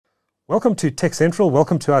Welcome to Tech Central,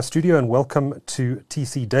 welcome to our studio, and welcome to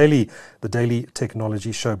TC Daily, the daily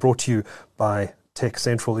technology show brought to you by Tech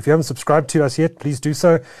Central. If you haven't subscribed to us yet, please do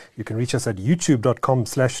so. You can reach us at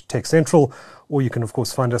youtube.com/techcentral, or you can, of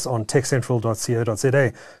course, find us on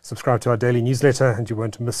techcentral.co.za. Subscribe to our daily newsletter, and you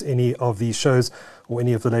won't miss any of these shows or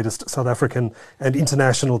any of the latest South African and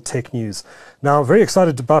international tech news. Now, very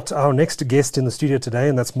excited about our next guest in the studio today,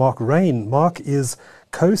 and that's Mark Raine. Mark is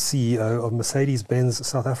co-CEO of Mercedes-Benz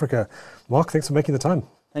South Africa. Mark, thanks for making the time.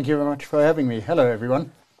 Thank you very much for having me. Hello,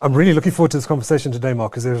 everyone. I'm really looking forward to this conversation today,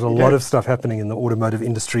 Mark, because there's a lot of stuff happening in the automotive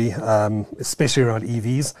industry, especially around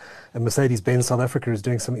EVs. And Mercedes-Benz South Africa is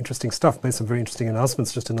doing some interesting stuff, made some very interesting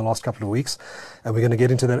announcements just in the last couple of weeks. And we're going to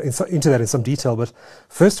get into that in some detail. But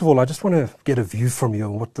first of all, I just want to get a view from you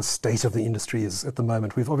on what the state of the industry is at the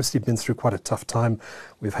moment. We've obviously been through quite a tough time.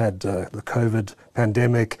 We've had the COVID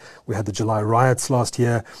pandemic. We had the July riots last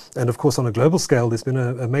year. And of course, on a global scale, there's been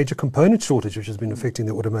a major component shortage, which has been affecting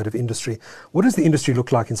the automotive industry. What does the industry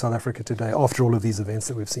look like in South Africa today after all of these events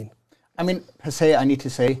that we've seen? I mean, per se, I need to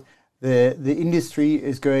say the industry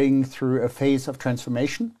is going through a phase of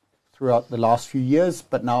transformation throughout the last few years,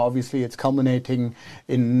 but now obviously it's culminating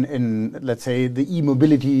in let's say, the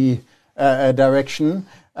e-mobility direction.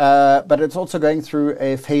 But it's also going through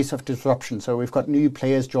a phase of disruption. So we've got new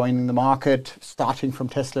players joining the market, starting from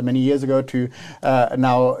Tesla many years ago to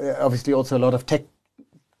now obviously also a lot of tech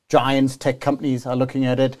giants, tech companies are looking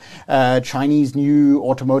at it. Chinese new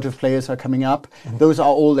automotive players are coming up. Mm-hmm. Those are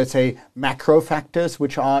all, let's say, macro factors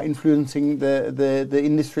which are influencing the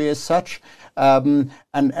industry as such. And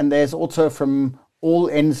there's also from all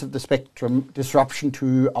ends of the spectrum disruption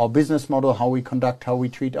to our business model, how we conduct, how we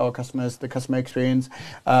treat our customers, the customer experience.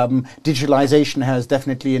 Digitalization has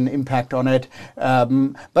definitely an impact on it.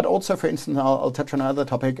 But also, for instance, I'll touch on another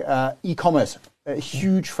topic, e-commerce, a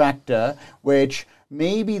huge factor which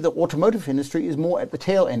maybe the automotive industry is more at the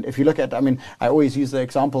tail end. If you look at, I mean, I always use the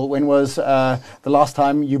example, when was the last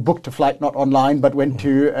time you booked a flight not online but went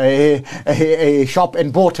to a shop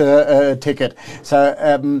and bought a ticket? So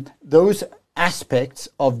those aspects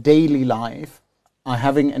of daily life are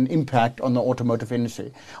having an impact on the automotive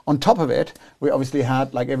industry. On top of it, we obviously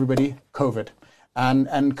had, like everybody, COVID.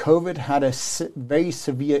 And COVID had a very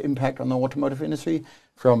severe impact on the automotive industry,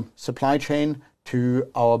 from supply chain to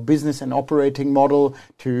our business and operating model,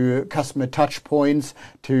 to customer touch points,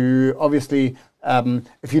 to obviously,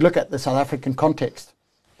 if you look at the South African context,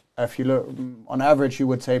 if you look, on average, you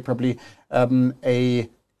would say probably a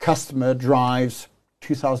customer drives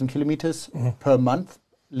 2,000 kilometers per month,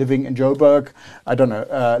 living in Joburg,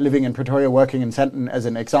 living in Pretoria, working in Sandton as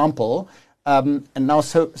an example. And now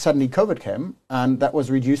suddenly COVID came, and that was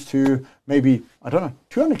reduced to maybe,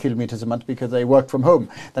 200 kilometers a month because they work from home.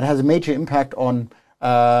 That has a major impact on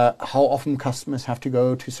how often customers have to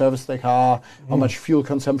go to service their car, how much fuel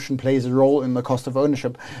consumption plays a role in the cost of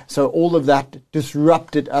ownership. So all of that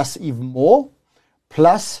disrupted us even more.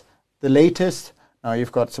 Plus the latest, now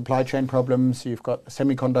you've got supply chain problems, you've got a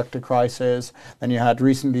semiconductor crisis, then you had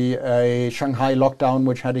recently a Shanghai lockdown,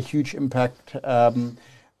 which had a huge impact.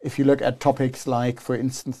 If you look at topics like, for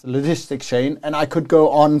instance, the logistics chain, and I could go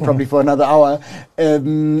on probably for another hour,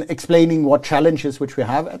 explaining what challenges which we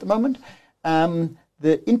have at the moment.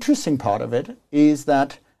 The interesting part of it is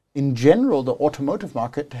that, in general, the automotive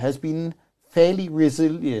market has been fairly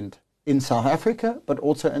resilient in South Africa, but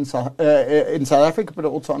also in South Africa, but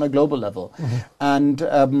also on a global level. And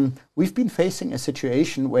we've been facing a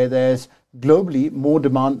situation where there's globally more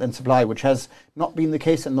demand than supply, which has not been the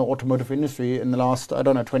case in the automotive industry in the last,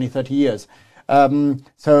 20, 30 years.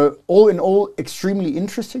 So all in all, extremely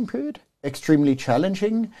interesting period, extremely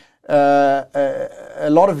challenging. A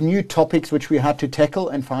lot of new topics which we had to tackle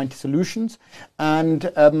and find solutions. And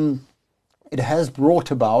it has brought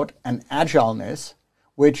about an agileness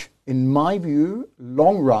which, in my view,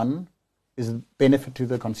 long run, is a benefit to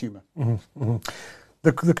the consumer.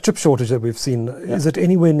 The chip shortage that we've seen, is it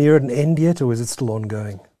anywhere near an end yet, or is it still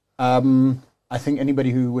ongoing? I think anybody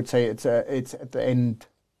who would say it's at the end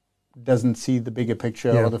doesn't see the bigger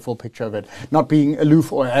picture or the full picture of it. Not being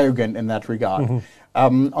aloof or arrogant in that regard.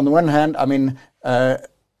 On the one hand, I mean,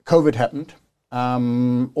 COVID happened.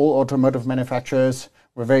 All automotive manufacturers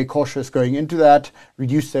were very cautious going into that,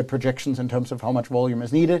 reduced their projections in terms of how much volume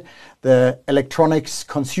is needed. The electronics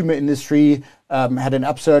consumer industry had an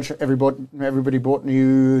upsurge. Everybody bought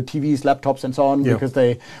new TVs, laptops, and so on because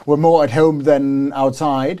they were more at home than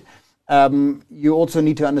outside. You also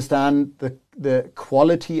need to understand the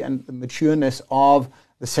quality and the matureness of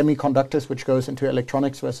the semiconductors which goes into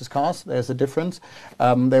electronics versus cars. There's a difference.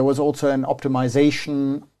 There was also an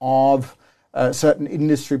optimization of certain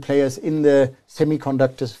industry players in the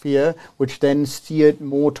semiconductor sphere, which then steered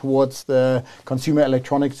more towards the consumer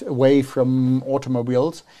electronics away from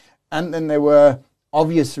automobiles. And then there were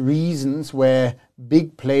obvious reasons where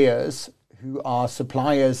big players who are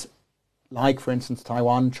suppliers like, for instance,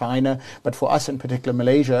 Taiwan, China, but for us in particular,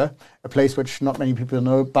 Malaysia, a place which not many people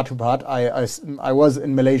know, Batu Pahat. I was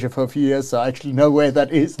in Malaysia for a few years, so I actually know where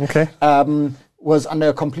that is. Okay. Was under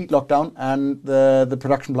a complete lockdown, and the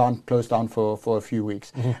production plant closed down for a few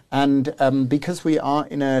weeks. And because we are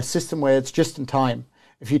in a system where it's just in time,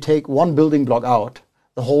 if you take one building block out,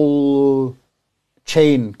 the whole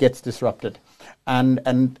chain gets disrupted. And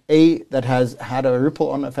that has had a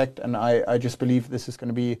ripple-on effect, and I just believe this is going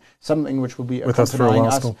to be something which will be accompanying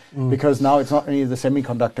us, because now it's not only the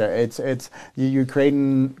semiconductor, it's the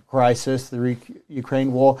Ukraine crisis, the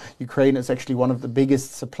Ukraine war. Ukraine is actually one of the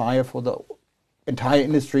biggest supplier for the entire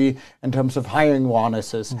industry in terms of hiring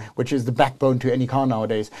harnesses, which is the backbone to any car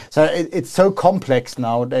nowadays. So it's so complex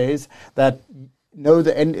nowadays that no,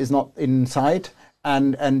 the end is not in sight,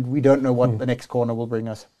 and we don't know what the next corner will bring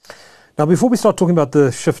us. Now, before we start talking about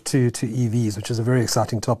the shift to EVs, which is a very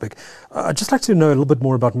exciting topic, I'd just like to know a little bit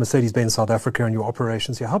more about Mercedes-Benz South Africa and your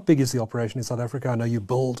operations here. How big is the operation in South Africa? I know you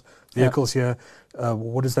build vehicles here.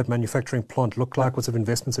 What does that manufacturing plant look like? What sort of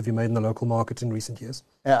investments have you made in the local market in recent years?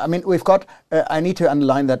 I mean, we've got, I need to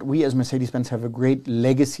underline that we as Mercedes-Benz have a great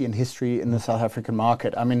legacy and history in the South African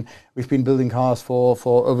market. I mean, we've been building cars for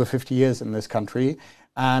over 50 years in this country,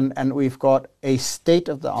 and we've got a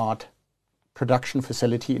state-of-the-art production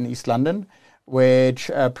facility in East London,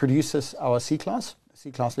 which produces our C-Class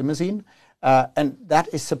limousine, and that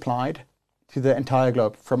is supplied to the entire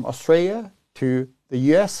globe, from Australia to the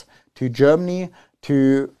US to Germany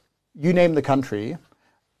to you name the country.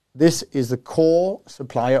 This is the core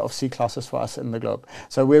supplier of C-Classes for us in the globe.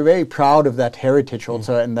 So we're very proud of that heritage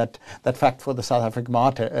also, and that fact for the South African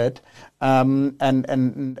market.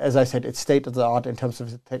 And as I said, it's state-of-the-art in terms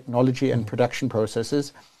of the technology and production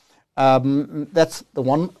processes. That's the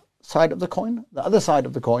one side of the coin. The other side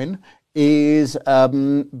of the coin is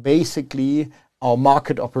basically our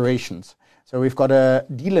market operations. So we've got a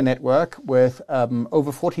dealer network with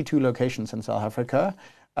over 42 locations in South Africa,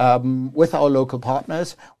 with our local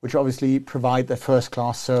partners, which obviously provide the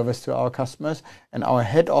first-class service to our customers. And our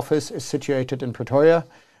head office is situated in Pretoria.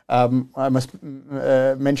 I must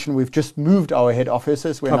mention we've just moved our head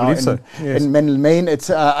offices. We're now in Menlo Main. It's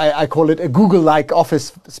I call it a Google-like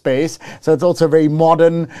office space. So it's also very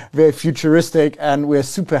modern, very futuristic, and we're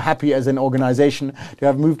super happy as an organization to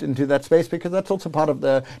have moved into that space, because that's also part of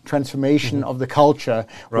the transformation of the culture,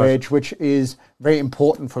 which is very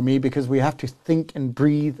important for me, because we have to think and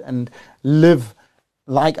breathe and live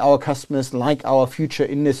like our customers, like our future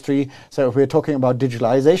industry. So if we're talking about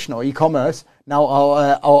digitalization or e-commerce, now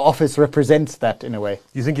our office represents that in a way.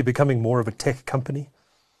 Do you think you're becoming more of a tech company?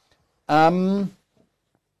 I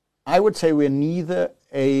would say we're neither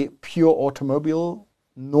a pure automobile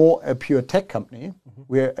nor a pure tech company.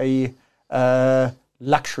 We're a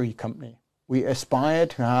luxury company. We aspire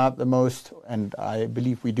to have the most, and I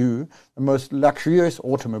believe we do, the most luxurious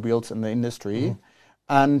automobiles in the industry.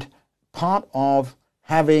 And part of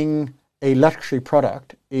having a luxury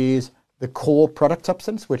product is the core product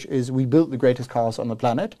substance, which is we build the greatest cars on the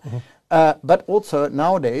planet. But also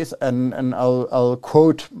nowadays, and I'll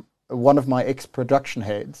quote one of my ex-production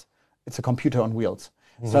heads, it's a computer on wheels.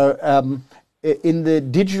 So in the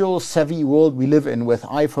digital savvy world we live in, with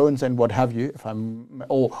iPhones and what have you,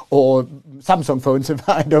 or Samsung phones, if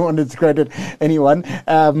I don't want to discredit anyone,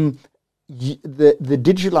 the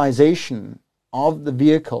digitalization of the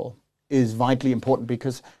vehicle is vitally important,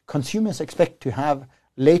 because consumers expect to have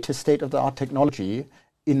latest state-of-the-art technology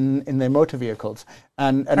in their motor vehicles,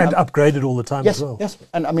 and upgraded all the time as well. Yes,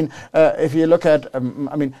 and I mean, if you look at,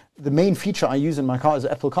 the main feature I use in my car is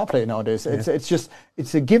Apple CarPlay nowadays.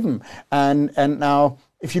 It's a given, and now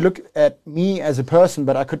if you look at me as a person,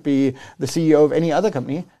 but I could be the CEO of any other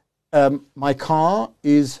company. My car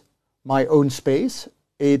is my own space.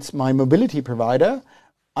 It's my mobility provider.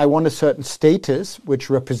 I want a certain status which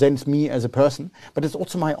represents me as a person, but it's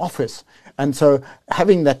also my office. And so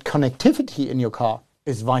having that connectivity in your car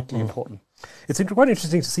is vitally important. It's quite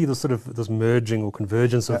interesting to see this merging or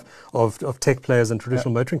convergence of tech players and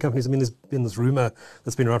traditional motoring companies. I mean, there's been this rumor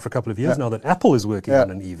that's been around for a couple of years now that Apple is working on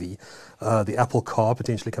an EV, the Apple car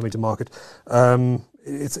potentially coming to market.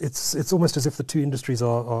 It's almost as if the two industries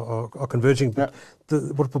are converging. But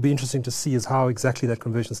what will be interesting to see is how exactly that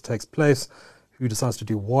convergence takes place, who decides to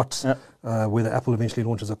do what, whether Apple eventually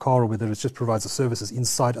launches a car or whether it just provides the services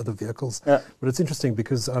inside other vehicles. But it's interesting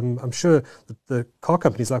because I'm sure that the car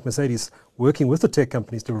companies like Mercedes, working with the tech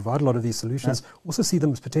companies to provide a lot of these solutions, also see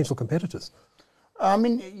them as potential competitors. I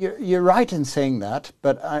mean, you're right in saying that,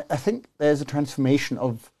 but I think there's a transformation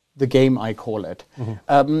of the game, I call it.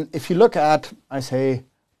 If you look at, I say,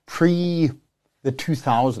 pre the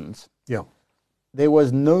 2000s, there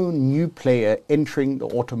was no new player entering the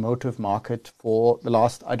automotive market for the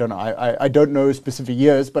last, I don't know, I don't know specific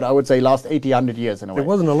years, but I would say last 80, 100 years in a way. There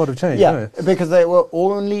wasn't a lot of change. Because there were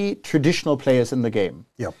only traditional players in the game.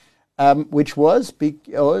 Which was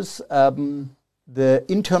because the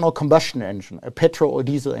internal combustion engine, a petrol or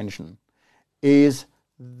diesel engine, is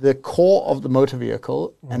the core of the motor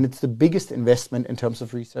vehicle, and it's the biggest investment in terms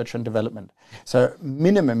of research and development. So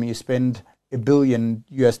minimum you spend $1 billion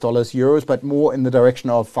euros, but more in the direction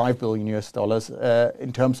of $5 billion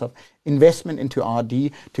in terms of investment into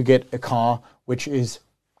R&D to get a car which is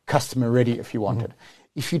customer ready if you want it.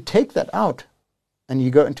 If you take that out and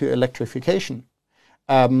you go into electrification,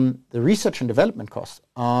 the research and development costs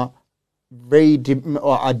are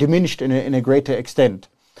diminished in a greater extent.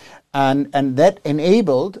 And that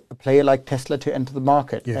enabled a player like Tesla to enter the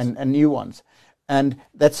market and new ones. And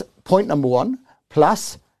that's point number one.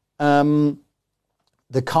 Plus,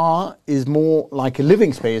 the car is more like a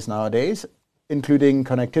living space nowadays, including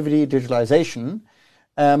connectivity, digitalization,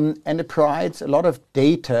 and it provides a lot of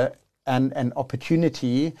data and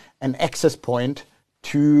opportunity and access point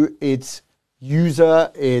to its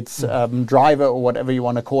user, its driver, or whatever you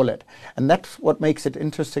want to call it. And that's what makes it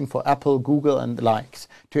interesting for Apple, Google, and the likes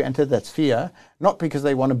to enter that sphere, not because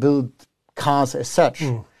they want to build cars as such.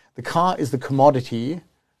 The car is the commodity,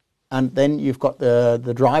 and then you've got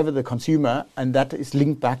the driver, the consumer, and that is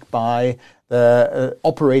linked back by the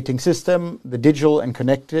operating system, the digital and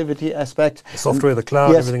connectivity aspect. The software, the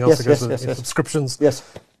cloud, everything else that goes with subscriptions. So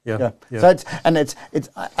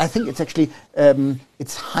I think it's actually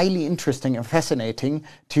it's highly interesting and fascinating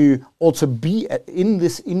to also be in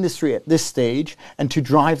this industry at this stage and to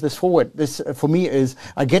drive this forward. This for me is,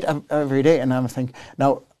 I get up every day and I'm thinking,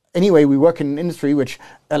 now anyway, we work in an industry which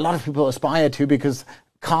a lot of people aspire to because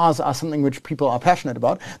cars are something which people are passionate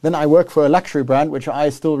about. Then I work for a luxury brand, which I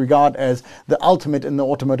still regard as the ultimate in the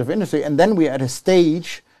automotive industry. And then we're at a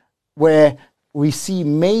stage where we see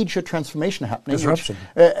major transformation happening. Disruption.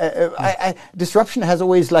 Disruption has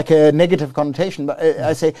always like a negative connotation, but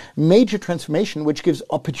I say major transformation, which gives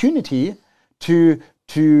opportunity to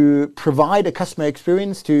provide a customer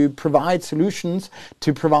experience, to provide solutions,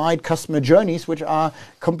 to provide customer journeys, which are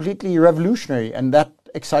completely revolutionary. And that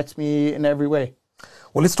excites me in every way.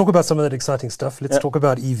 Well, let's talk about some of that exciting stuff. Let's talk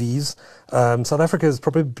about EVs. South Africa is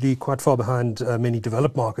probably quite far behind many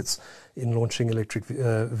developed markets in launching electric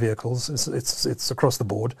vehicles. It's across the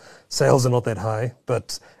board. Sales are not that high,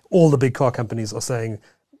 but all the big car companies are saying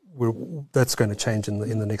that's going to change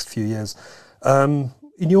in the next few years. In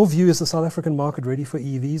your view, is the South African market ready for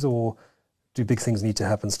EVs, or do big things need to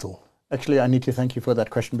happen still? Actually, I need to thank you for that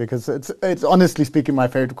question because it's honestly speaking my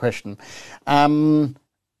favorite question.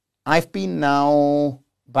 I've been now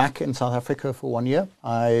back in South Africa for 1 year.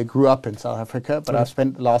 I grew up in South Africa, but I've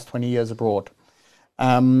spent the last 20 years abroad.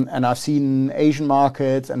 And I've seen Asian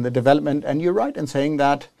markets and the development. And you're right in saying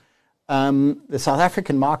that the South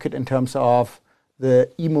African market in terms of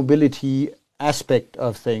the e-mobility aspect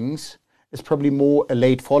of things is probably more a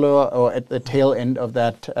late follower or at the tail end of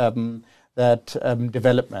that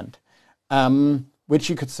development. Which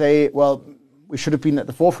you could say, well, we should have been at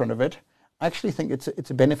the forefront of it. I actually think it's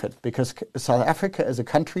a benefit because South Africa as a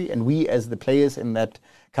country and we as the players in that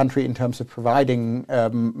country in terms of providing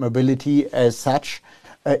mobility as such,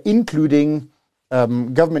 including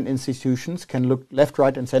government institutions, can look left,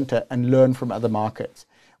 right and center and learn from other markets.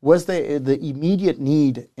 Was there the immediate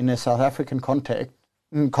need in a South African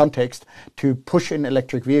context to push in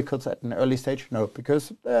electric vehicles at an early stage? No,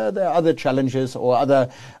 because there are other challenges or other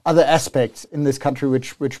aspects in this country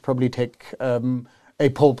which probably take a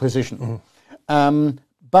pole position.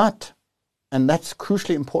 But, and that's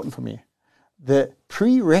crucially important for me, the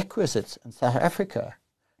prerequisites in South Africa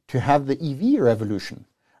to have the EV revolution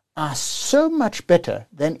are so much better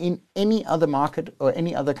than in any other market or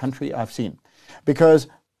any other country I've seen. Because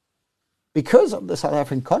of the South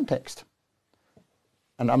African context,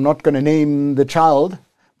 and I'm not going to name the child,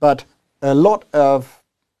 but a lot of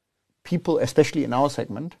people, especially in our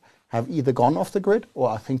segment, have either gone off the grid or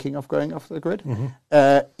are thinking of going off the grid.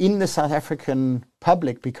 In the South African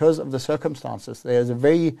public, because of the circumstances, there's a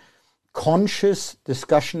very conscious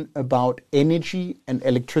discussion about energy and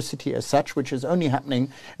electricity as such, which is only happening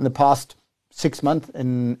in the past 6 months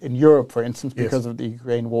in Europe, for instance, Yes. because of the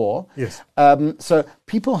Ukraine war. Yes. So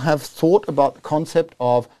people have thought about the concept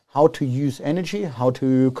of how to use energy, how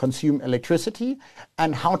to consume electricity,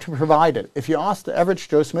 and how to provide it. If you ask the average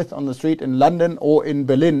Joe Smith on the street in London or in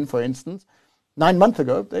Berlin, for instance, 9 months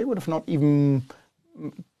ago, they would have not even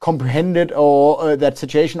comprehended or that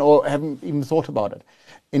situation, or haven't even thought about it.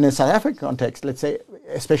 In a South African context, let's say,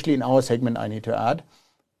 especially in our segment, I need to add,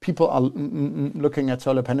 people are looking at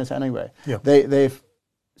solar panels anyway. Yeah. They've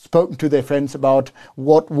spoken to their friends about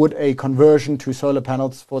what would a conversion to solar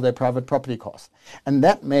panels for their private property cost. And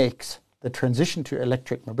that makes the transition to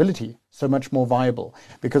electric mobility so much more viable.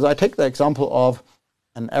 Because I take the example of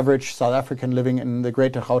an average South African living in the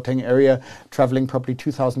greater Gauteng area, traveling probably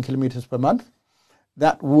 2,000 kilometers per month.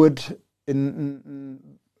 That would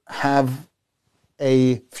have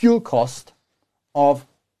a fuel cost of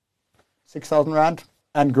 6,000 Rand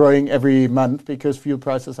and growing every month because fuel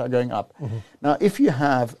prices are going up. Mm-hmm. Now, if you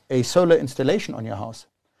have a solar installation on your house,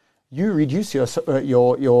 you reduce your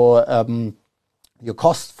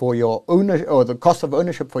cost for your owner, or the cost of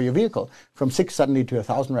ownership for your vehicle, from 6 suddenly to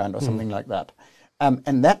 1,000 Rand or something like that.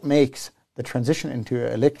 And that makes the transition into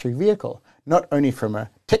an electric vehicle, not only from a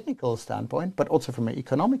technical standpoint, but also from an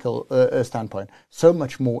economical standpoint, so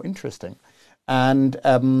much more interesting. And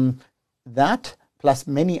that, plus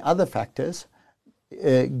many other factors,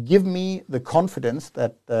 give me the confidence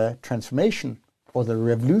that the transformation or the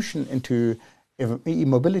revolution into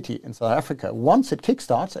e-mobility in South Africa, once it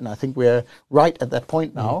kickstarts, and I think we're right at that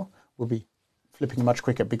point now, will be flipping much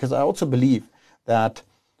quicker. Because I also believe that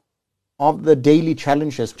of the daily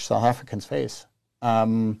challenges which South Africans face,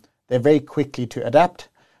 they're very quickly to adapt,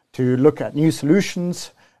 to look at new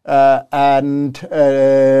solutions, and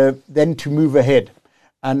then to move ahead.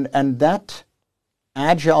 And that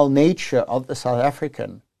agile nature of the South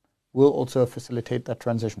African will also facilitate that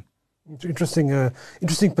transition. Interesting,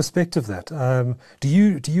 interesting perspective. That do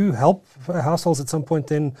you help households at some point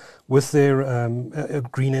then with their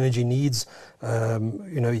green energy needs?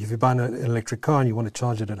 If you buy an electric car and you want to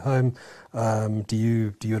charge it at home, do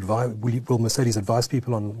you advise? Will Mercedes advise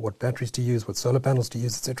people on what batteries to use, what solar panels to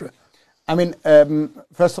use, etc.? I mean,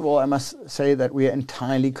 first of all, I must say that we are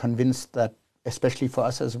entirely convinced that, especially for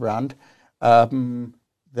us as a brand,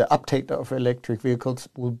 the uptake of electric vehicles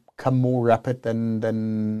will come more rapid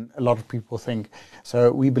than a lot of people think. So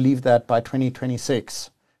we believe that by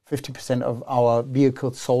 2026, 50% of our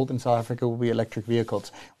vehicles sold in South Africa will be electric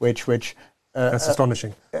vehicles, which that's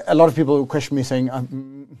astonishing. A lot of people question me saying,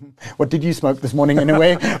 what did you smoke this morning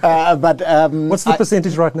anyway? But what's the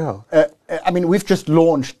percentage right now? I mean, we've just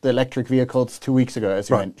launched the electric vehicles 2 weeks ago, as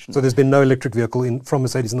you mentioned. So there's been no electric vehicle from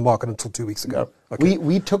Mercedes in the market until 2 weeks ago. No. Okay.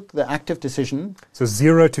 We took the active decision. So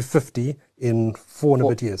 0 to 50 in 4 and a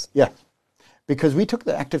bit years. Yeah. Because we took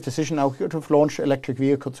the active decision. Now, we could have launched electric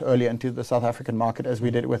vehicles earlier into the South African market as we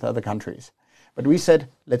did with other countries. But we said,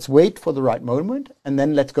 let's wait for the right moment and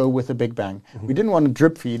then let's go with a big bang. Mm-hmm. We didn't want to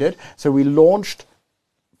drip feed it. So we launched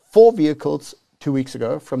 4 vehicles 2 weeks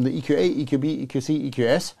ago, from the EQA, EQB, EQC,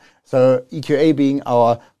 EQS. So EQA being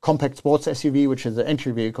our compact sports SUV, which is the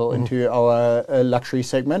entry vehicle into our luxury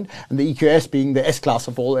segment, and the EQS being the S-Class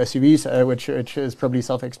of all SUVs, which is probably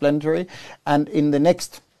self-explanatory. And in the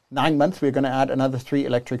next 9 months, we're going to add another 3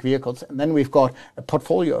 electric vehicles. And then we've got a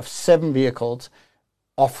portfolio of 7 vehicles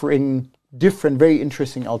offering different, very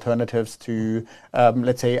interesting alternatives to,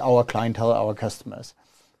 let's say, our clientele, our customers.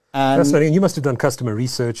 Fascinating. And you must have done customer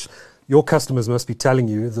research. Your customers must be telling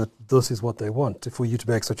you that this is what they want for you to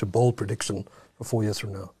make such a bold prediction for 4 years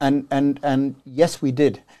from now. And yes, we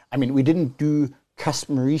did. I mean, we didn't do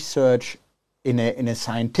customer research in a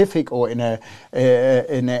scientific or in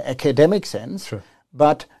an academic sense, sure.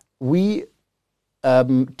 But we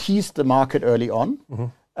teased the market early on.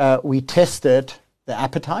 Mm-hmm. We tested the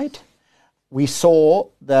appetite. We saw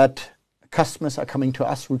that customers are coming to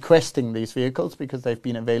us requesting these vehicles because they've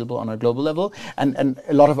been available on a global level. And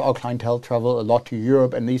a lot of our clientele travel a lot to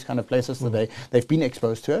Europe and these kind of places, so they've been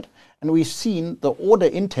exposed to it. And we've seen the order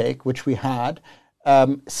intake, which we had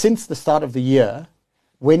since the start of the year,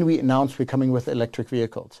 when we announced we're coming with electric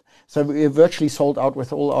vehicles. So we're virtually sold out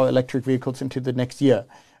with all our electric vehicles into the next year.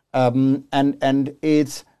 And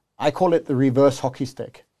it's, I call it the reverse hockey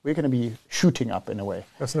stick. We're going to be shooting up in a way.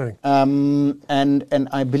 Fascinating. And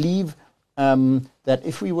I believe that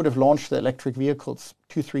if we would have launched the electric vehicles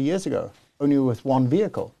 2-3 years ago, only with 1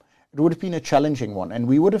 vehicle, it would have been a challenging one. And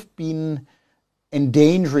we would have been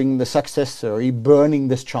endangering the success story, burning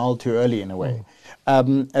this child too early in a way.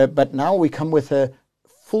 But now we come with a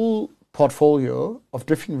full portfolio of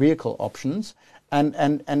different vehicle options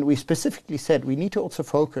And we specifically said we need to also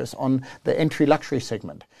focus on the entry luxury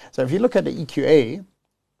segment. So if you look at the EQA,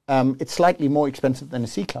 it's slightly more expensive than a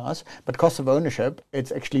C-Class, but cost of ownership,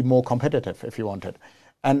 it's actually more competitive if you want it.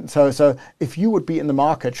 And so if you would be in the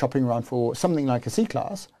market shopping around for something like a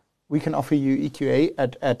C-Class, we can offer you EQA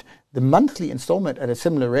at the monthly installment at a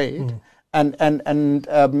similar rate,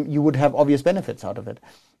 and you would have obvious benefits out of it.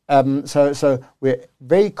 So we're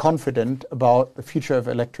very confident about the future of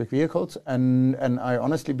electric vehicles, and I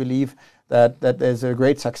honestly believe that there's a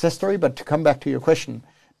great success story. But to come back to your question,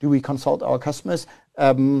 do we consult our customers?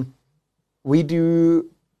 We do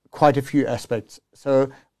quite a few aspects. So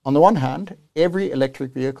on the one hand, every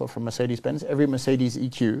electric vehicle from Mercedes-Benz, every Mercedes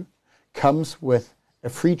EQ, comes with a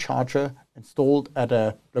free charger installed at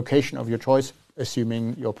a location of your choice,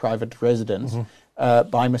 assuming your private residence,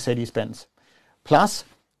 by Mercedes-Benz. Plus,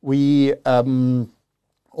 we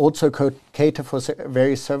also cater for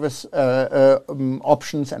various service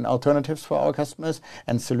options and alternatives for our customers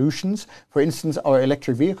and solutions. For instance, our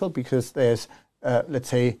electric vehicle, because there's, let's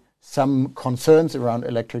say, some concerns around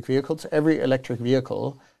electric vehicles. Every electric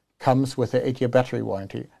vehicle comes with an 8-year battery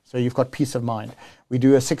warranty, so you've got peace of mind. We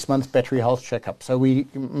do a 6-month battery health checkup. So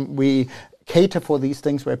we cater for these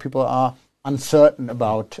things where people are uncertain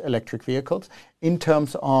about electric vehicles. In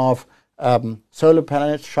terms of solar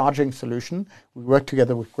panel charging solution, we work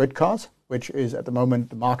together with GridCars, which is at the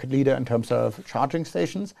moment the market leader in terms of charging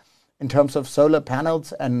stations. In terms of solar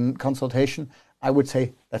panels and consultation, I would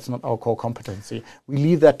say that's not our core competency. We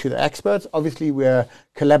leave that to the experts. Obviously, we're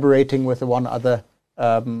collaborating with the one other,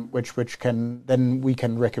 which we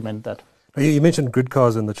can recommend that. You mentioned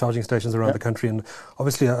GridCars and the charging stations around the country, and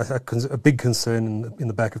obviously a big concern in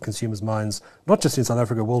the back of consumers' minds, not just in South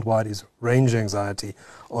Africa, worldwide, is range anxiety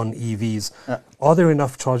on EVs. Are there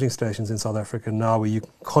enough charging stations in South Africa now where you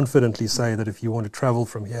confidently say that if you want to travel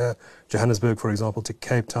from here, Johannesburg, for example, to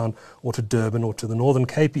Cape Town or to Durban or to the Northern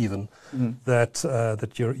Cape even,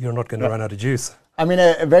 that you're not going to run out of juice? I mean,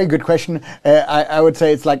 a very good question. I would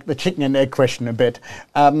say it's like the chicken and egg question a bit.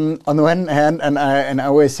 On the one hand, and I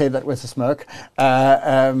always say that with a smirk,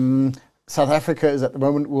 South Africa is at the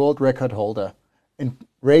moment world record holder in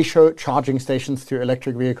ratio charging stations to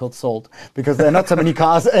electric vehicles sold, because there are not so many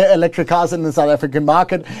cars, electric cars in the South African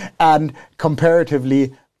market, and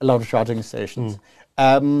comparatively a lot of charging stations.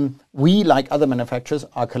 We, like other manufacturers,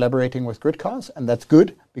 are collaborating with GridCars, and that's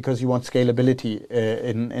good because you want scalability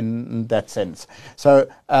in that sense. So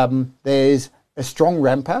there's a strong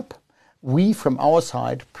ramp up. We, from our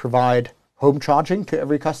side, provide home charging to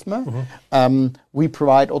every customer. We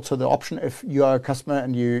provide also the option, if you are a customer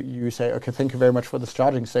and you say, okay, thank you very much for this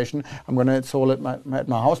charging station, I'm going to install it at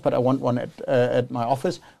my house, but I want one at my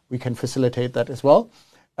office. We can facilitate that as well.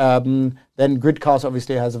 Then GridCars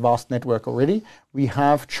obviously has a vast network already. We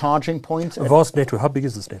have charging points. A vast network. How big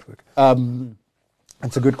is this network?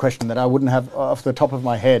 It's a good question that I wouldn't have off the top of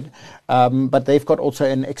my head. But they've got also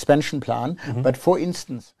an expansion plan. But for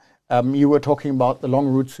instance, you were talking about the long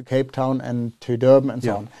routes to Cape Town and to Durban and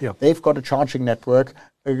so on. They've got a charging network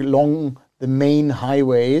along the main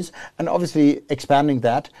highways, and obviously expanding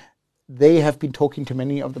that. They have been talking to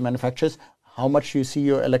many of the manufacturers. How much you see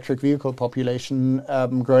your electric vehicle population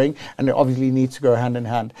growing, and it obviously needs to go hand in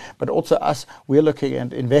hand. But also us, we're looking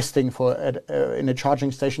at investing in a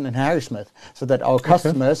charging station in Harrismith, so that our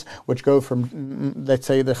customers, which go from, let's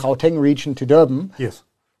say, the Gauteng region to Durban,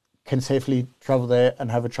 can safely travel there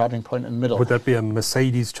and have a charging point in the middle. Would that be a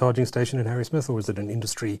Mercedes charging station in Harrismith, or is it an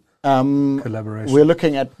industry collaboration? We're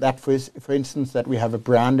looking at that, for instance, that we have a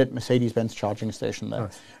branded Mercedes-Benz charging station there.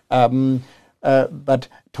 Nice. But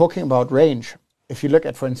talking about range, if you look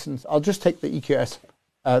at, for instance, I'll just take the EQS.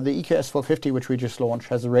 The EQS 450, which we just launched,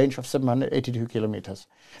 has a range of 782 kilometers.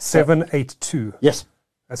 782? Yes.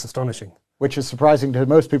 That's astonishing. Which is surprising to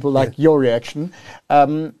most people, like your reaction,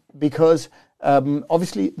 because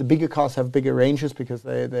obviously the bigger cars have bigger ranges because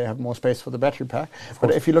they have more space for the battery pack.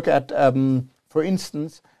 But if you look at, for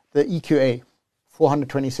instance, the EQA,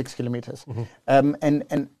 426 kilometers,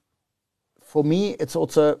 and for me, it's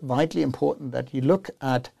also vitally important that you look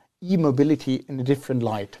at e-mobility in a different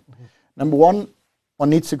light. Number one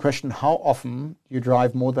needs to question how often you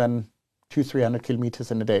drive more than 200-300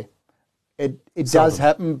 kilometers in a day. It does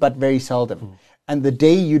happen, but very seldom. And the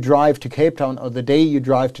day you drive to Cape Town or the day you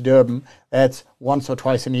drive to Durban, that's once or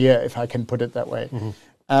twice in a year, if I can put it that way.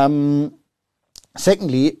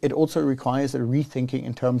 Secondly, it also requires a rethinking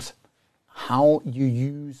in terms how you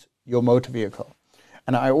use your motor vehicle.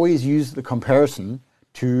 And I always use the comparison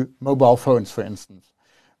to mobile phones, for instance.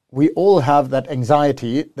 we all have that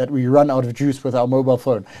anxiety that we run out of juice with our mobile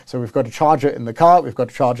phone. So we've got a charger in the car, we've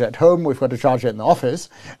got a charger at home, we've got a charger in the office,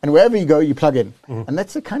 and wherever you go, you plug in. And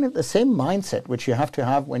that's the kind of the same mindset which you have to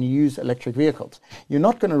have when you use electric vehicles. You're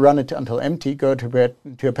not going to run it until empty, go to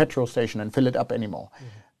a petrol station and fill it up anymore.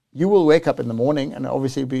 You will wake up in the morning, and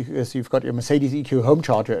obviously because you've got your Mercedes EQ home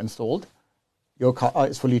charger installed, your car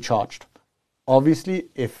is fully charged. Obviously,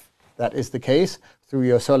 if that is the case, through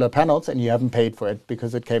your solar panels, and you haven't paid for it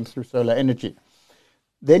because it came through solar energy.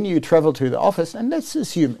 Then you travel to the office, and let's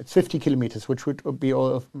assume it's 50 kilometers, which would be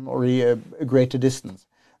already a greater distance.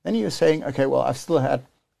 Then you're saying, okay, well, I've still had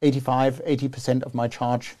 80% of my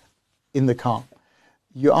charge in the car.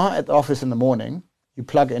 You are at the office in the morning, you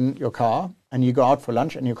plug in your car, and you go out for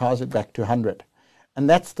lunch, and your car's back to 100. And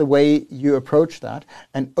that's the way you approach that.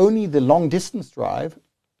 And only the long distance drive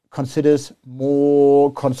considers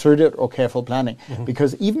more concerted or careful planning.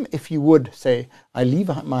 Because even if you would say, I leave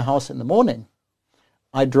my house in the morning,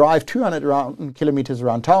 I drive 200 kilometers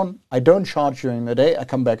around town, I don't charge during the day, I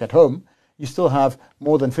come back at home, you still have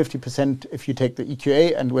more than 50% if you take the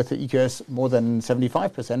EQA, and with the EQS more than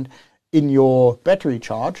 75% in your battery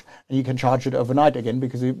charge, and you can charge it overnight again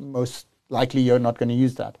because most likely you're not going to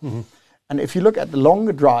use that. And if you look at the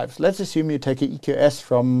longer drives, let's assume you take an EQS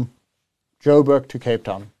from Joburg to Cape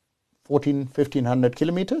Town, 1,500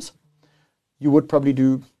 kilometers. You would probably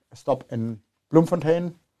do a stop in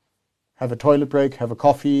Bloemfontein, have a toilet break, have a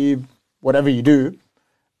coffee, whatever you do,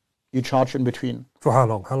 you charge in between. For how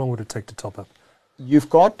long? How long would it take to top up? You've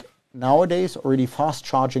got nowadays already fast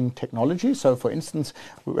charging technology. So for instance,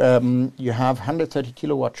 you have 130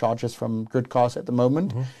 kilowatt chargers from GridCars at the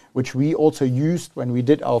moment, which we also used when we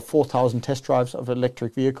did our 4,000 test drives of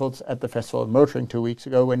electric vehicles at the Festival of Motoring 2 weeks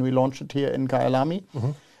ago when we launched it here in Kyalami.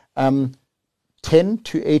 10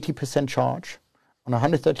 to 80% charge on a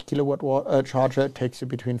 130 kilowatt charger takes you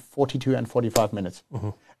between 42 and 45 minutes.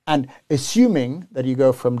 And assuming that you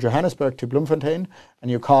go from Johannesburg to Bloemfontein and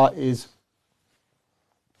your car is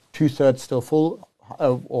 2/3 still full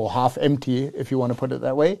or half empty, if you want to put it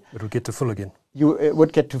that way. It would get to full again. It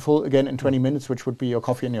would get to full again in 20 minutes, which would be your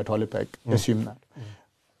coffee and your toilet break. Assume that.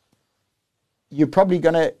 You're probably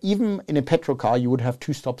going to, even in a petrol car, you would have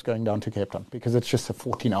 2 stops going down to Cape Town because it's just a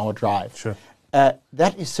 14-hour drive. Sure.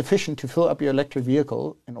 That is sufficient to fill up your electric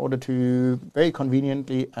vehicle in order to very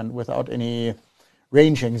conveniently and without any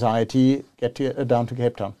range anxiety get down to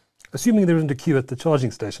Cape Town. Assuming there isn't a queue at the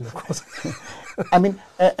charging station, of course. I mean,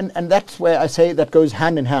 and that's where I say that goes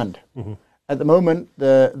hand in hand. At the moment,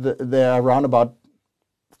 there are around about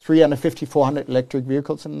 350, 400 electric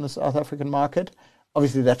vehicles in the South African market.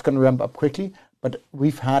 Obviously, that's going to ramp up quickly, but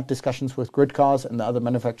we've had discussions with GridCars, and the other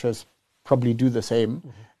manufacturers probably do the same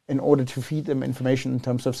in order to feed them information in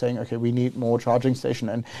terms of saying, okay, we need more charging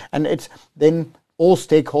station. And it's then all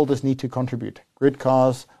stakeholders need to contribute.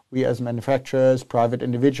 GridCars, we as manufacturers, private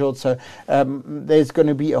individuals. So there's going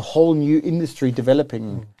to be a whole new industry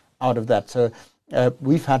developing out of that. So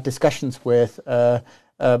we've had discussions with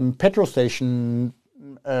petrol station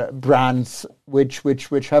brands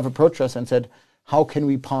which have approached us and said, how can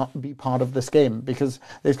we be part of this game? Because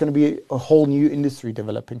there's going to be a whole new industry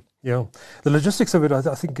developing. Yeah. The logistics of it, I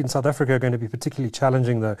think in South Africa are going to be particularly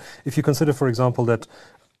challenging, though. If you consider, for example, that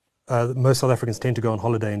most South Africans tend to go on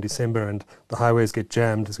holiday in December and the highways get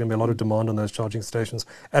jammed, there's going to be a lot of demand on those charging stations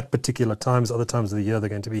at particular times. Other times of the year, they're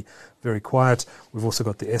going to be very quiet. We've also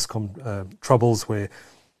got the Eskom troubles where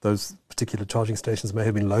those particular charging stations may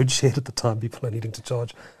have been load shed at the time people are needing to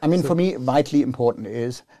charge. I mean, for me, vitally important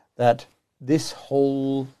is that this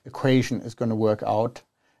whole equation is going to work out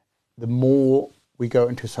the more we go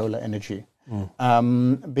into solar energy.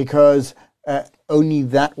 Because only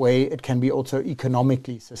that way it can be also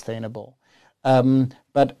economically sustainable. I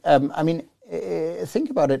mean, think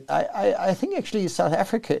about it. I think actually South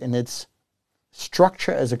Africa in its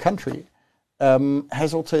structure as a country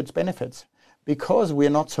has also its benefits. Because we're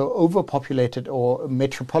not so overpopulated or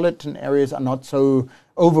metropolitan areas are not so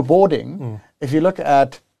overboarding. If you look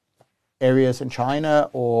at areas in China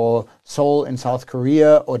or Seoul in South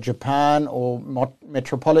Korea or Japan or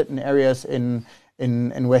metropolitan areas in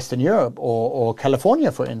Western Europe or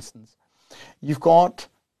California, for instance, you've got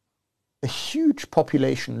a huge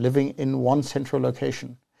population living in one central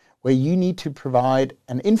location where you need to provide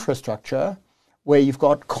an infrastructure where you've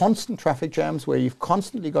got constant traffic jams, where you've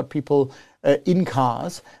constantly got people in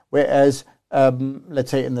cars, whereas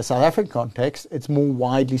let's say in the South African context, it's more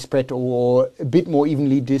widely spread or a bit more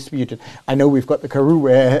evenly distributed. I know we've got the Karoo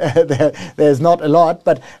where there's not a lot,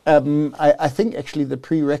 but I think actually the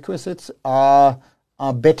prerequisites are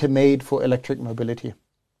better made for electric mobility.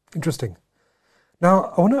 Interesting.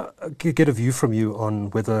 Now, I want to get a view from you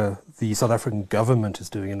on whether the South African government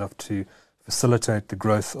is doing enough to facilitate the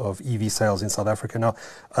growth of EV sales in South Africa. Now,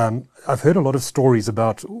 I've heard a lot of stories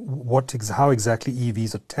about how exactly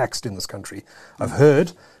EVs are taxed in this country. I've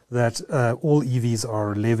heard that all EVs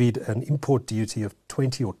are levied an import duty of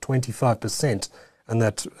 20 or 25%, and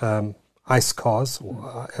that ICE cars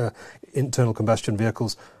or internal combustion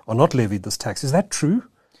vehicles are not levied this tax. Is that true?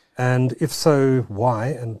 And if so, why?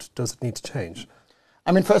 And does it need to change?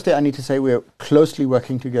 I mean, firstly, I need to say we're closely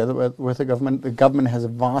working together with the government. The government has a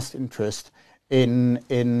vast interest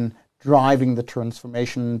in driving the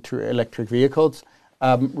transformation to electric vehicles,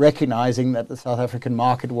 recognizing that the South African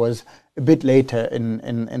market was a bit later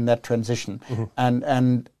in that transition. Mm-hmm.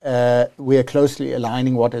 And we are closely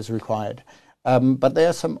aligning what is required. But there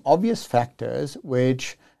are some obvious factors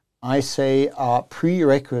which I say are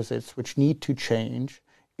prerequisites which need to change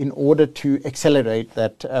in order to accelerate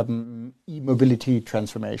that e-mobility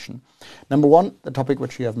transformation. Number one, the topic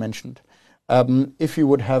which you have mentioned. If you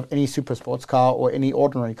would have any super sports car or any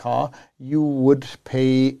ordinary car, you would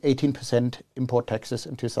pay 18% import taxes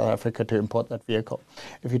into South Africa to import that vehicle.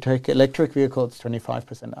 If you take electric vehicle, it's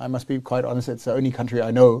 25%. I must be quite honest, it's the only country I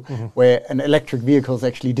know where an electric vehicle is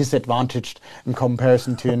actually disadvantaged in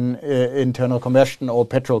comparison to an internal combustion or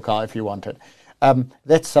petrol car if you want it.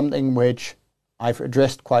 That's something which I've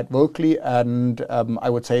addressed quite vocally, and I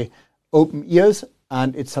would say open ears,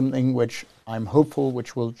 and it's something which I'm hopeful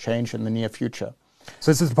which will change in the near future.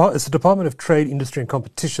 So it's the Department of Trade, Industry and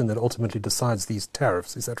Competition that ultimately decides these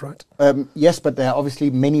tariffs, is that right? Yes, but there are obviously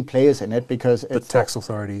many players in it because it's the tax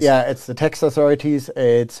authorities. Yeah, it's the tax authorities,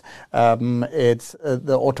 it's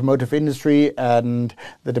the automotive industry and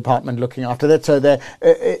the department looking after that. So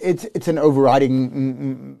it's an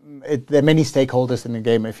overriding. There are many stakeholders in the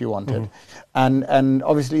game, if you want it, and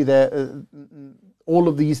obviously all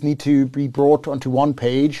of these need to be brought onto one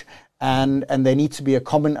page. And there needs to be a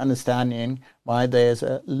common understanding why there's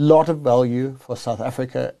a lot of value for South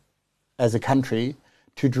Africa as a country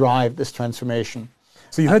to drive this transformation.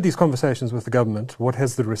 So you had these conversations with the government. What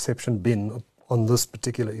has the reception been on this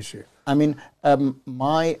particular issue? I mean,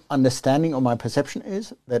 my understanding or my perception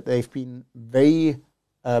is that they've been very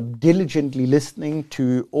diligently listening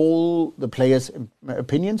to all the players'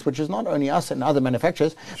 opinions, which is not only us and other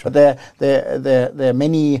manufacturers, but there are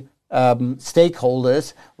many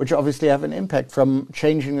stakeholders which obviously have an impact, from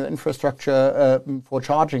changing the infrastructure for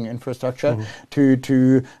charging infrastructure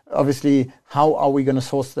to obviously how are we going to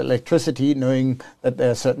source the electricity, knowing that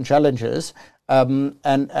there are certain challenges.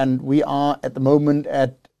 And we are at the moment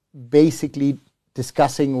at basically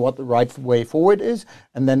discussing what the right way forward is,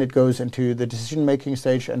 and then it goes into the decision-making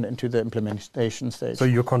stage and into the implementation stage. So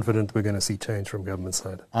you're confident we're going to see change from government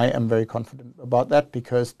side? I am very confident about that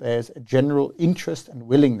because there's a general interest and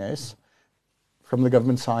willingness from the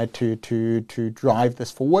government side to drive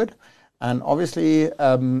this forward. And obviously,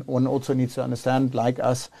 one also needs to understand, like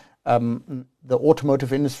us, the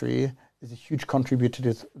automotive industry is a huge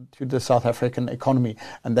contributor to the South African economy,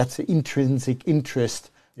 and that's the intrinsic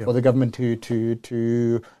interest for the government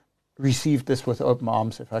to receive this with open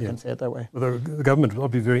arms, if I can say it that way. Well, the government will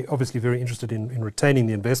be obviously very interested in retaining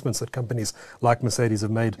the investments that companies like Mercedes have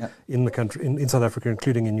made in the country, in South Africa,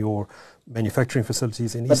 including in your manufacturing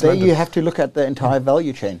facilities in East London. But there you have to look at the entire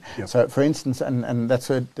value chain. So, for instance, and that's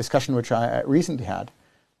a discussion which I recently had,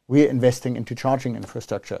 we're investing into charging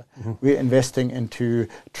infrastructure. We're investing into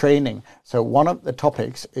training. So one of the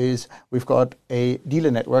topics is we've got a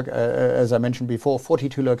dealer network, as I mentioned before,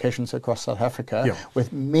 42 locations across South Africa,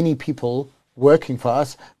 with many people working for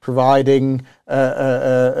us, providing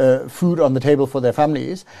food on the table for their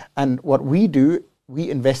families. And what we do, we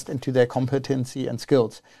invest into their competency and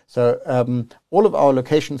skills. So all of our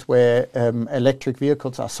locations where electric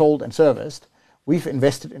vehicles are sold and serviced, we've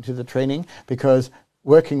invested into the training because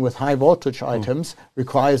working with high voltage items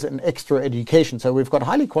requires an extra education. So we've got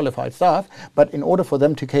highly qualified staff, but in order for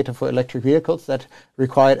them to cater for electric vehicles, that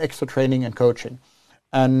required extra training and coaching.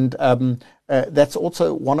 And that's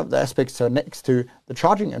also one of the aspects. So next to the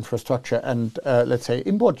charging infrastructure and let's say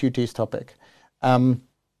import duties topic,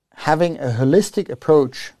 having a holistic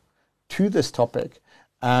approach to this topic,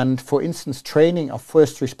 and for instance, training of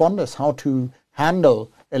first responders how to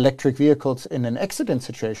handle electric vehicles in an accident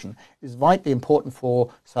situation is vitally important for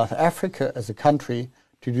South Africa as a country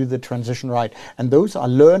to do the transition right. And those are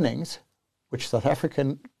learnings which South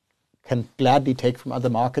Africa can gladly take from other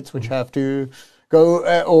markets which have to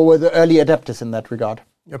go or were the early adapters in that regard.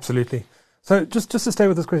 Absolutely. So just to stay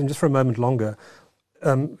with this question just for a moment longer,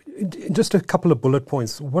 just a couple of bullet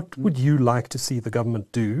points. What would you like to see the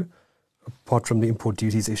government do, apart from the import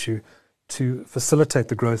duties issue, to facilitate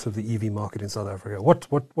the growth of the EV market in South Africa? What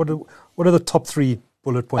are the top 3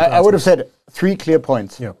 bullet points? I would have said 3 clear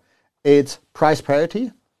points. Yeah. It's price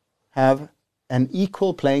parity, have an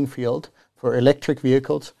equal playing field for electric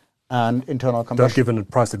vehicles and internal combustion. Don't give a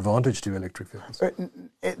price advantage to electric vehicles.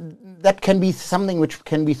 That can be something which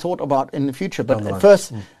can be thought about in the future. But at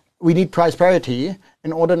first, we need price parity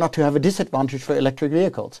in order not to have a disadvantage for electric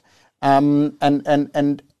vehicles. And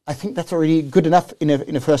I think that's already good enough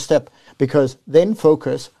in a first step, because then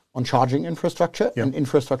focus on charging infrastructure and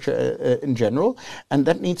infrastructure in general. And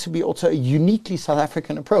that needs to be also a uniquely South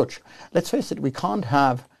African approach. Let's face it, we can't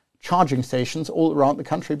have charging stations all around the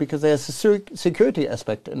country because there's a security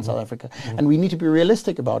aspect in South Africa, and we need to be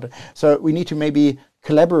realistic about it. So we need to maybe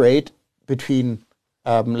collaborate between,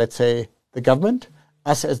 let's say, the government,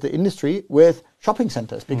 us as the industry, with shopping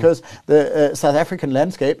centers, because the South African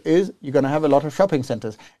landscape is you're going to have a lot of shopping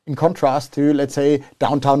centers, in contrast to, let's say,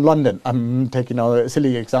 downtown London. I'm taking a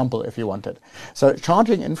silly example if you wanted. So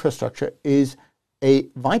charging infrastructure is a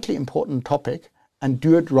vitally important topic, and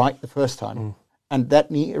do it right the first time. And that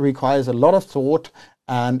requires a lot of thought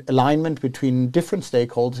and alignment between different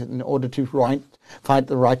stakeholders in order to find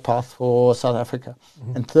the right path for South Africa.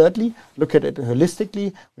 And thirdly, look at it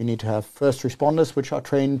holistically. We need to have first responders which are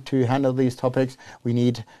trained to handle these topics. We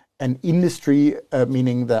need an industry,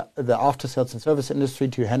 meaning the after sales and service industry,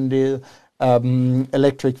 to handle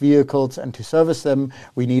electric vehicles and to service them.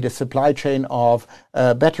 We need a supply chain of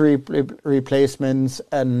battery replacements,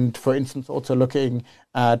 and, for instance, also looking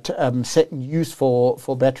at second use for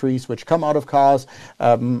batteries which come out of cars,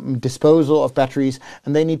 disposal of batteries,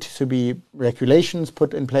 and they need to be regulations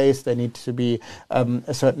put in place. There needs to be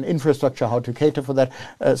a certain infrastructure, how to cater for that.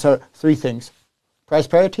 So 3 things: price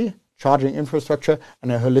parity, charging infrastructure,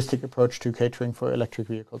 and a holistic approach to catering for electric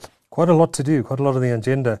vehicles. Quite a lot to do, quite a lot of the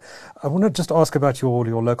agenda. I want to just ask about your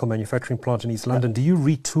local manufacturing plant in East London. Do you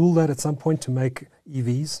retool that at some point to make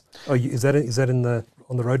EVs? Is that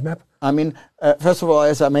on the roadmap? I mean, first of all,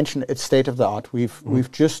 as I mentioned, it's state of the art.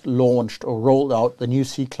 We've just launched or rolled out the new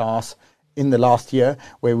C-Class in the last year,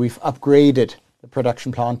 where we've upgraded the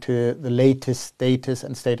production plant to the latest status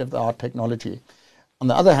and state of the art technology. On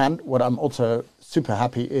the other hand, what I'm also super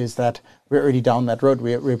happy is that we're already down that road.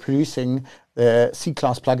 We're producing the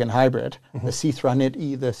C-Class plug-in hybrid, the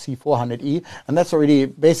C300E, the C400E, and that's already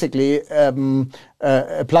basically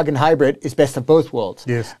a plug-in hybrid is best of both worlds.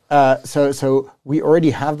 Yes. So we already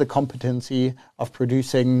have the competency of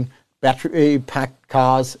producing battery-packed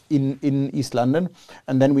cars in East London,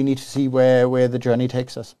 and then we need to see where the journey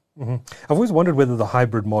takes us. I've always wondered whether the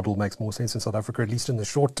hybrid model makes more sense in South Africa, at least in the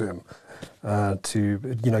short term,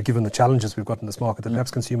 given the challenges we've got in this market, that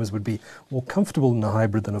perhaps consumers would be more comfortable in a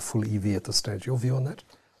hybrid than a full EV at this stage. Your view on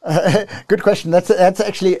that? Good question. That's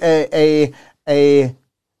actually a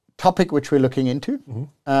topic which we're looking into.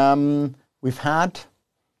 We've had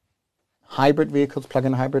hybrid vehicles,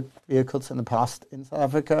 plug-in hybrid vehicles in the past in South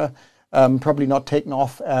Africa, probably not taken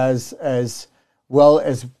off as well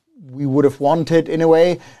as we would have wanted in a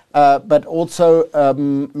way, but also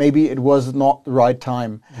maybe it was not the right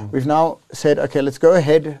time. We've now said, okay, let's go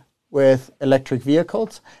ahead with electric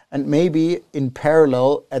vehicles, and maybe in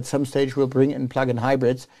parallel at some stage we'll bring in plug-in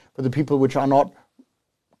hybrids for the people which are not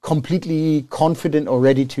completely confident or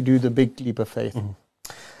ready to do the big leap of faith.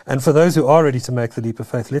 And for those who are ready to make the leap of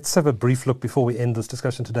faith, let's have a brief look before we end this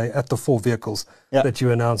discussion today at the 4 vehicles that you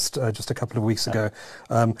announced just a couple of weeks ago.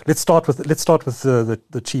 Let's start with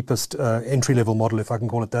the cheapest entry-level model, if I can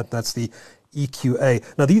call it that. That's the EQA.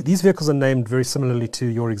 Now, these vehicles are named very similarly to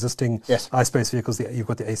your existing iSpace vehicles. You've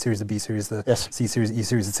got the A series, the B series, the C series, E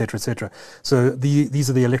series, etc., etc. So these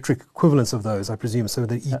are the electric equivalents of those, I presume. So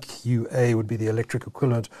the EQA would be the electric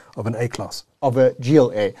equivalent of an A-Class. Of a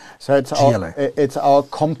GLA. So it's our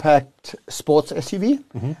compact sports SUV.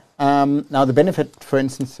 Now, the benefit, for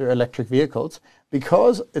instance, to electric vehicles,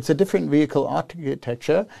 because it's a different vehicle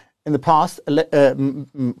architecture. In the past,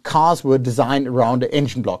 cars were designed around an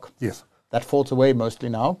engine block. Yes. That falls away mostly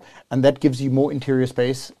now, and that gives you more interior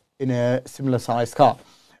space in a similar sized car.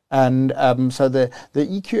 And so the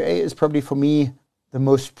EQA is probably, for me, the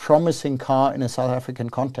most promising car in a South African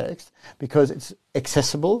context, because it's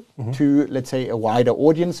accessible to, let's say, a wider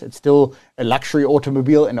audience. It's still a luxury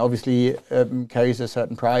automobile and obviously carries a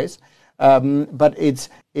certain price. But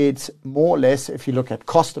it's more or less, if you look at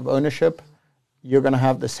cost of ownership, you're going to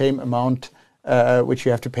have the same amount which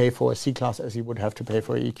you have to pay for a C-Class as you would have to pay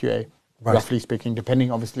for an EQA. Right. Roughly speaking,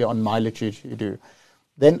 depending obviously on mileage you do.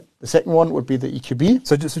 Then the second one would be the EQB.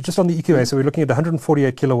 So just on the EQA, so we're looking at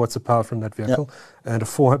 148 kilowatts of power from that vehicle and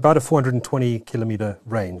about a 420 kilometer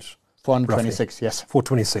range. 426, roughly. Yes.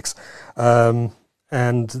 426.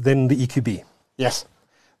 and then the EQB. Yes.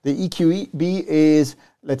 The EQB is,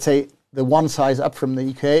 let's say, the one size up from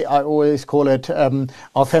the EQA. I always call it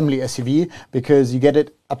our family SUV because you get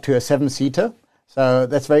it up to a 7-seater. So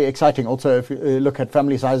that's very exciting. Also, if you look at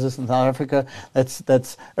family sizes in South Africa,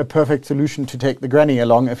 that's a perfect solution to take the granny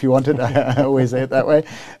along if you want it. I always say it that way.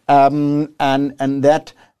 And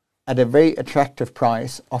that, at a very attractive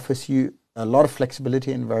price, offers you a lot of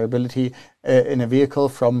flexibility and variability in a vehicle,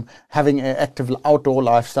 from having an active outdoor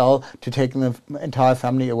lifestyle to taking the entire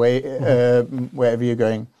family away wherever you're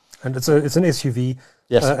going. And it's an SUV.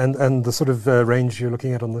 Yes. And the sort of range you're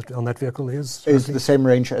looking at on that vehicle is the same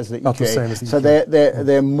range as the EQA. Not the same as the so EQA.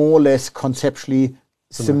 they're more or less conceptually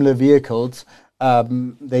similar vehicles.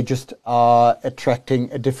 They just are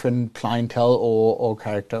attracting a different clientele or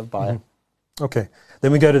character buyer. Okay.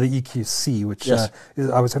 Then we go to the EQC, which Yes.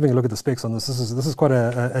 I was having a look at the specs on this. This is quite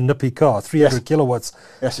a nippy car. 300 kilowatts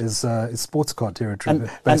Yes. is sports car territory,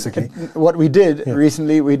 basically. And what we did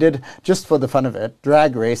recently, we did, just for the fun of it,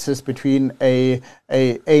 drag races between a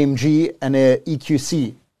AMG and a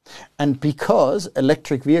EQC. And because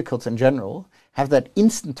electric vehicles in general have that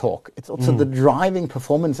instant torque, it's also the driving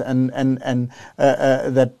performance and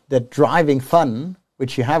that driving fun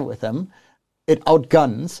which you have with them. It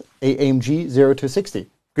outguns a AMG 0 to 60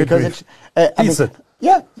 because it's because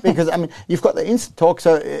you've got the instant torque.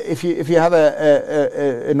 So if you have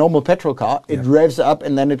a normal petrol car, it revs up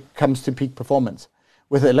and then it comes to peak performance.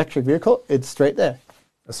 With an electric vehicle, it's straight there.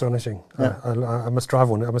 Astonishing. I must drive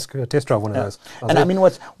one. I must test drive one of those. And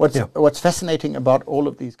what's fascinating about all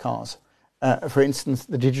of these cars, for instance,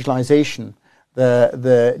 the digitalization,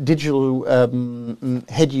 the digital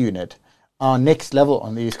head unit, are next level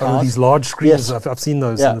on these cars. These large screens, I've seen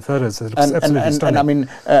those in the photos. It looks absolutely stunning. And I mean,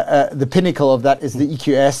 the pinnacle of that is the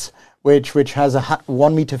EQS, which has a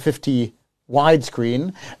 1.50 meter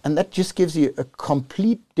widescreen, and that just gives you a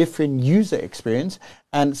complete different user experience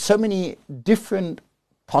and so many different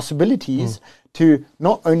possibilities to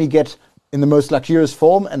not only get in the most luxurious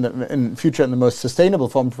form and in future in the most sustainable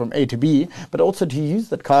form from A to B, but also to use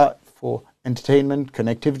that car for entertainment,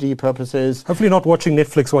 connectivity purposes. Hopefully not watching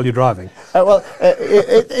Netflix while you're driving.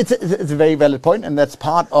 It's a very valid point, and that's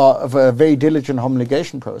part of a very diligent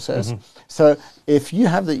homologation process. So if you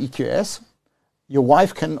have the EQS, your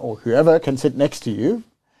wife can, or whoever can sit next to you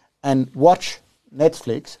and watch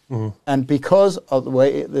Netflix, and because of the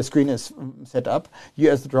way the screen is set up, you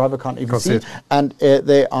as the driver can't even see it. And it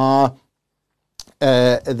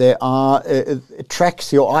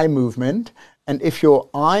tracks your eye movement. And if your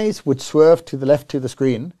eyes would swerve to the left to the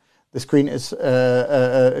screen is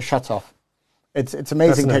shuts off. It's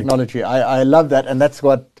amazing technology. I love that, and that's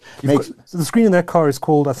what makes. So the screen in that car is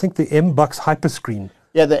called, I think, the MBUX Hyperscreen.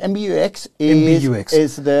 Yeah, the MBUX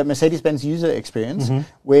is the Mercedes-Benz user experience,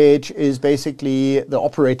 which is basically the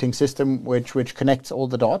operating system which connects all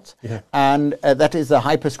the dots. Yeah. And that is the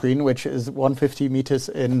hyperscreen, which is 150 meters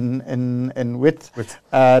in width.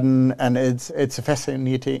 And it's a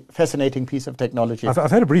fascinating piece of technology.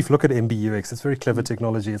 I've had a brief look at MBUX. It's very clever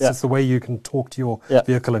technology. It's the way you can talk to your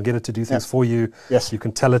vehicle and get it to do things for you. Yes. You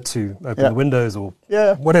can tell it to open the windows or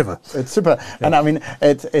whatever. It's super. Yeah. And I mean,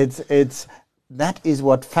 it's that is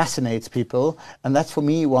what fascinates people, and that's for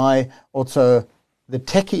me why also the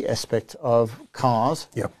techie aspect of cars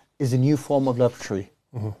is a new form of luxury.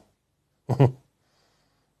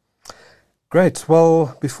 Great.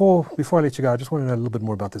 Well, before I let you go, I just want to know a little bit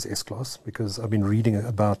more about this S-Class, because I've been reading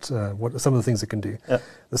about what some of the things it can do. Yeah.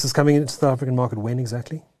 This is coming into the South African market when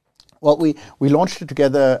exactly? Well, we launched it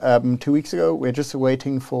together 2 weeks ago. We're just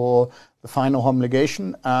waiting for the final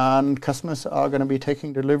homologation, and customers are going to be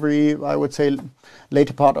taking delivery, I would say,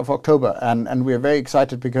 later part of October. And we're very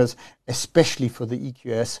excited because, especially for the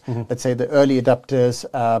EQS, let's say the early adopters,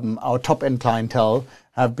 our top-end clientele,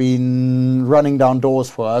 have been running down doors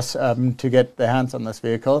for us to get their hands on this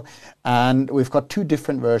vehicle. And we've got two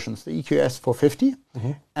different versions, the EQS 450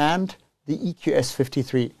 and the EQS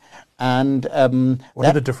 53. And what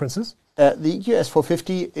are the differences? The EQS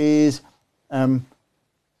 450 is, I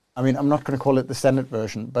mean, I'm not going to call it the standard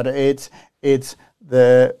version, but it's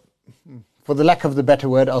the, for the lack of the better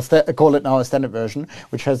word, I'll call it now a standard version,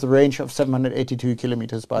 which has the range of 782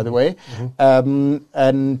 kilometers, by the way.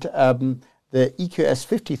 The EQS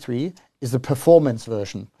 53 is the performance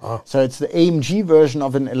version. So it's the AMG version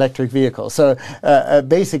of an electric vehicle. So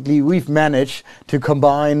basically, we've managed to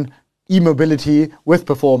combine e-mobility with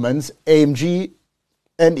performance, AMG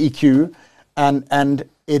and EQ, and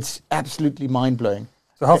it's absolutely mind-blowing.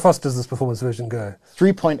 So how fast does this performance version go?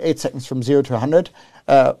 3.8 seconds from 0 to 100,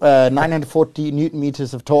 940 Newton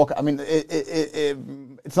meters of torque. I mean,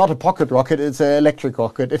 it's it's not a pocket rocket, it's an electric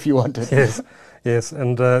rocket if you want it. Yes, yes.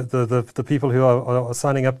 And the people who are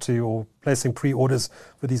signing up to or placing pre-orders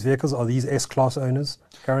for these vehicles, are these S-Class owners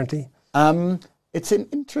currently? It's an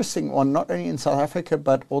interesting one, not only in South Africa,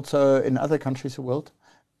 but also in other countries of the world.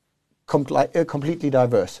 Completely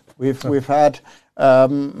diverse. We've had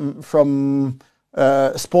from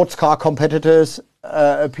sports car competitors,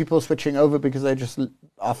 people switching over because they just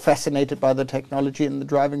are fascinated by the technology and the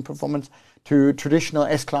driving performance, to traditional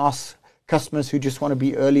S-Class customers who just want to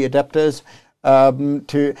be early adapters,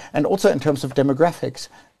 and also in terms of demographics,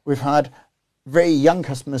 we've had very young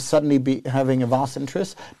customers suddenly be having a vast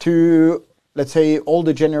interest, to, let's say,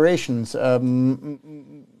 older generations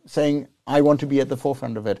saying, I want to be at the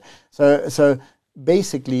forefront of it. So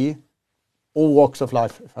basically, all walks of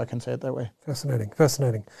life, if I can say it that way. Fascinating,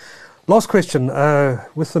 fascinating. Last question.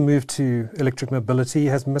 With the move to electric mobility,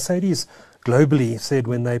 has Mercedes globally said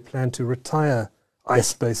when they plan to retire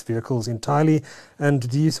ICE-based vehicles entirely? And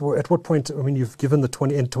do you, at what point, I mean, you've given the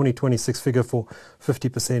 2026 figure for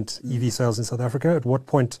 50% EV sales in South Africa. At what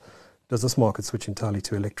point does this market switch entirely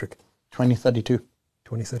to electric? 2032.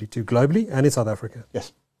 2032 globally and in South Africa?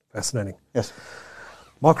 Yes. Fascinating. Yes.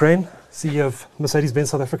 Mark Raine, CEO of Mercedes-Benz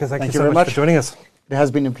South Africa, thank you so very much for joining us. It has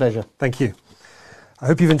been a pleasure. Thank you. I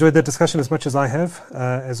hope you've enjoyed that discussion as much as I have.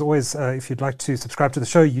 As always, if you'd like to subscribe to the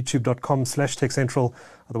show, youtube.com/TechCentral.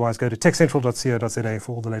 Otherwise, go to techcentral.co.za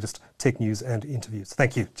for all the latest tech news and interviews.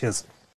 Thank you. Cheers.